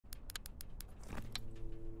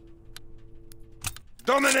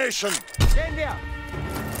Domination! Stehen wir!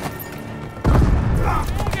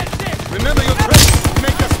 Remember your training.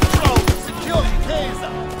 Make us proud. Secure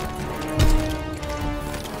Kaiser.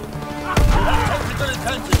 You have tactical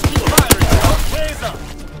advantage. Keep firing. Out Kaiser.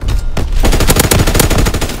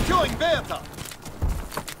 Securing Bertha.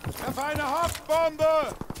 Auf eine Haftbombe!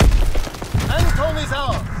 Anton is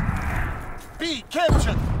ours. B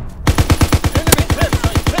captured. Enemy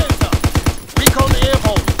captured Kaiser. Recon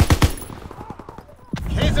airborne.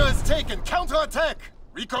 Kaiser is taken. Counter-attack.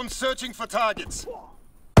 Recon searching for targets.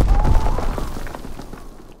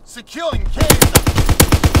 Securing Kaiser.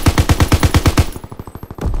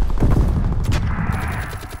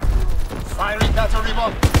 Firing battery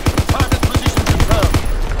 1. Target position confirmed.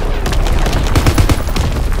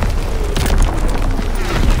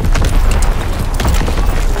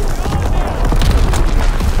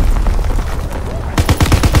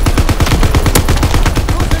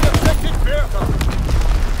 Losing objective Bertha.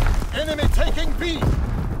 Enemy taking B.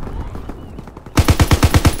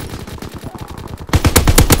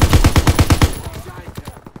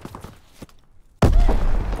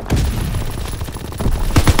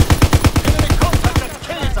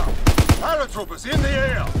 Paratroopers in the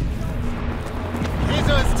air!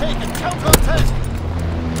 Kaiser is taken. Counter-attack!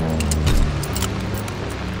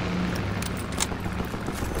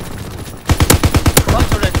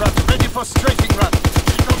 Fighter aircraft ready for strafing run.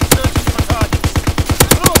 Recon searching for targets.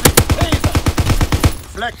 Loading! Kaiser!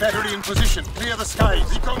 Flag battery in position. Clear the skies.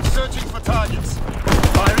 Recon searching for targets.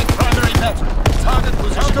 Firing primary battery. Target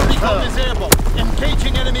position. Counter-recon is airborne.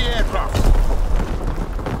 Engaging enemy aircraft.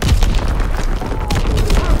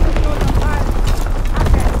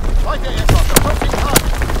 Fighter aircraft approaching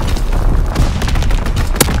target.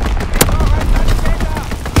 Enemy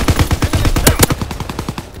captured.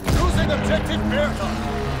 Losing objective Bertha.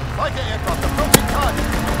 Fighter aircraft approaching target.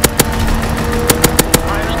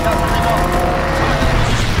 Firing battery 1. Target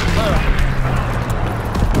position confirmed.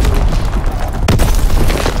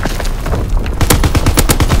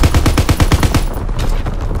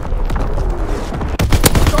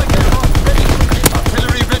 Strike aircraft ready for clear.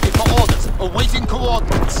 Artillery ready for orders. Awaiting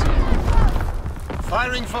coordinates.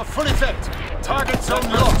 Firing for full effect. Target zone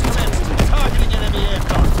locked. Targeting enemy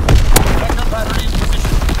aircraft. Backup battery in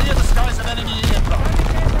position. Clear the skies of enemy aircraft.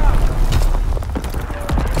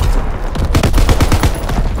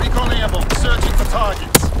 Recon airborne. Searching for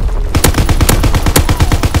targets.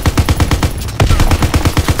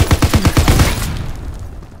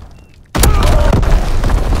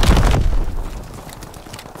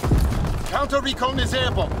 Counter recon is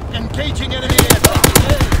airborne. Engaging enemy aircraft.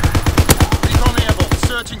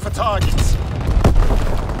 Searching for targets.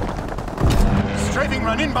 Strafing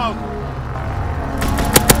run inbound.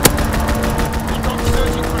 Recon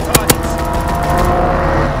searching for targets.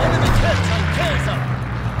 Enemy capturing Kaiser.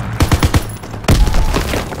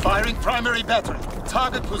 Firing primary battery.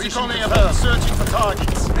 Target position. Recon airborne searching for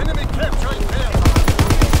targets. Enemy capturing Kaiser.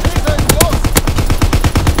 Kaiser is lost.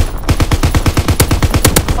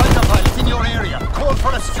 Fighter pilot in your area. Call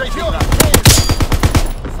for a strafing run.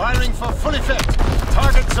 Firing for full effect.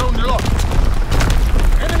 Target zone locked.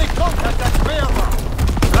 Enemy contact at Bertha.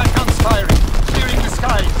 Black guns firing. Clearing the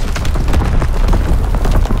skies.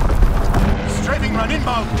 Strafing run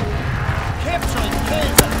inbound. Capturing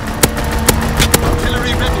Kaiser.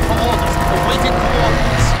 Artillery ready for orders. Awaiting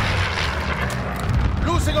coordinates.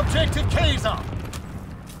 Losing objective Kaiser.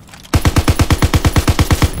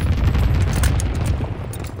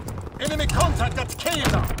 Enemy contact at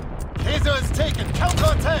Kaiser. Kaiser is taken.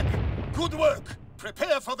 Counter-attack. Good work.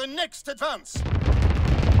 Prepare for the next advance.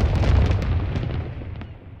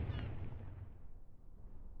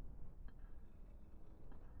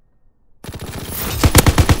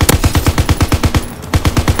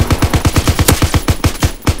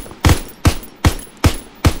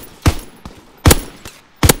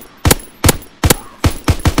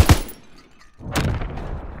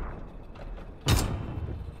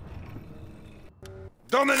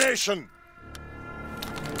 Domination!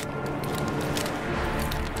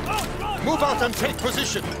 Move out and take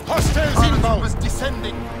position. Hostiles inbound. Was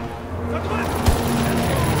descending.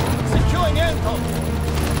 Securing Anton.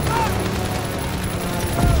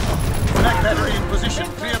 Flag battery in position.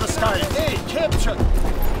 Clear the skies. A captured.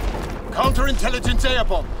 Counterintelligence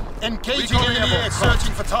airborne. Engaging enemy air.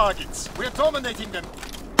 Searching for targets. We're dominating them.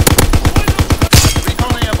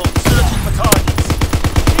 Recon airborne. Searching for targets.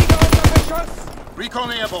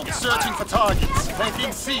 Recon airborne. Searching for targets.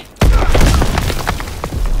 Taking C.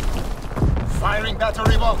 Firing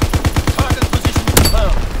battery 1. Target position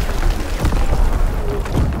confirmed.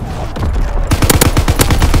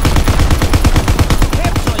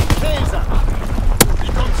 Capturing Kaiser.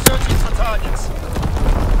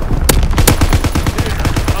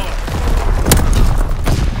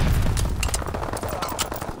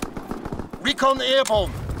 Recon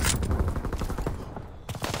airborne.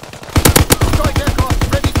 Strike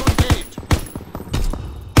aircraft ready to engage.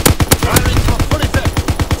 Firing for full effect.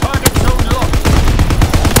 Target zone locked.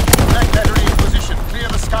 Black battery in position. Clear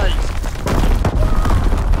the skies.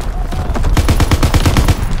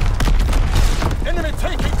 Enemy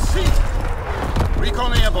taking seat.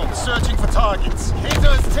 Recon airborne. Searching for targets.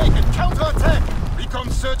 Hater is taken. Counter-attack. Recon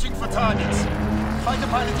searching for targets. Fighter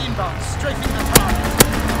pilot inbound. Strafing the target.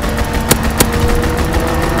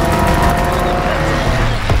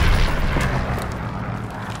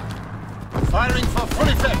 Firing for full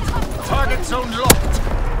effect. Target zone locked.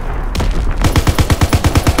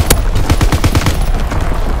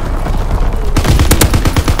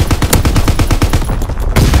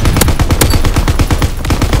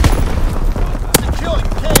 Securing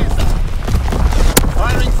Kaiser.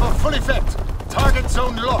 Firing for full effect. Target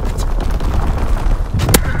zone locked.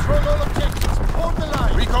 Control all objectives. Hold the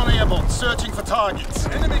line. Recon airborne. Searching for targets.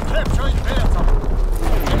 Enemy capturing Bertha.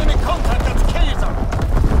 Enemy contact at Kaiser.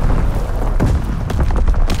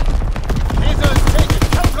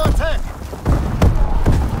 Attack!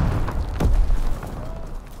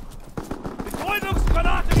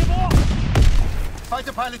 Betäubungsgranate geworfen!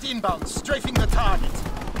 Fighter pilot inbound, strafing the target.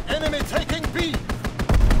 Enemy taking B!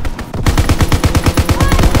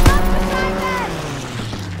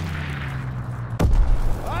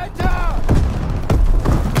 Weiter!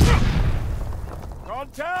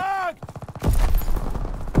 Kontakt!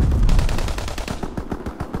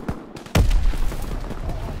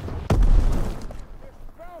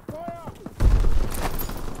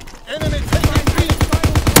 Enemy taking B!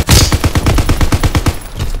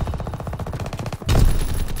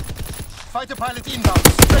 Fighter pilot inbound,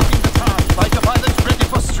 strafing the target. Fighter pilot ready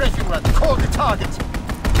for strafing run. Call the target.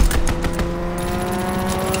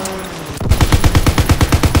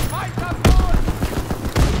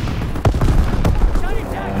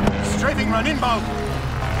 Strafing run inbound.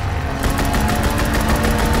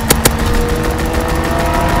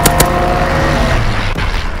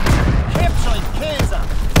 Capturing Kaiser.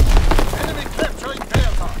 Enemy capturing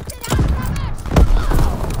Bertha.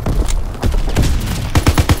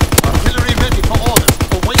 Artillery ready for orders.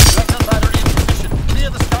 Await Blackner battery in position. Clear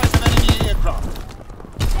the skies of enemy aircraft.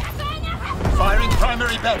 Firing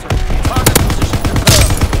primary battery. Target position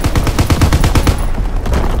confirmed.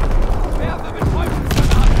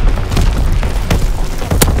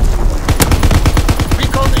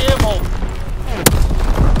 Recon airborne.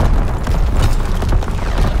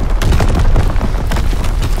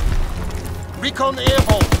 Recon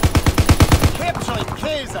airborne. Capturing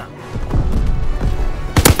Kaiser.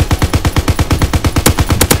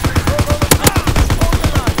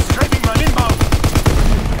 Strafing run inbound.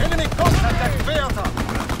 Enemy contact at Bertha.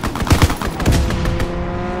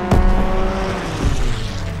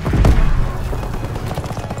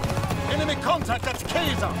 Enemy contact at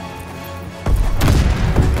Kaiser.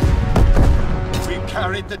 We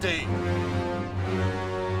carried the day.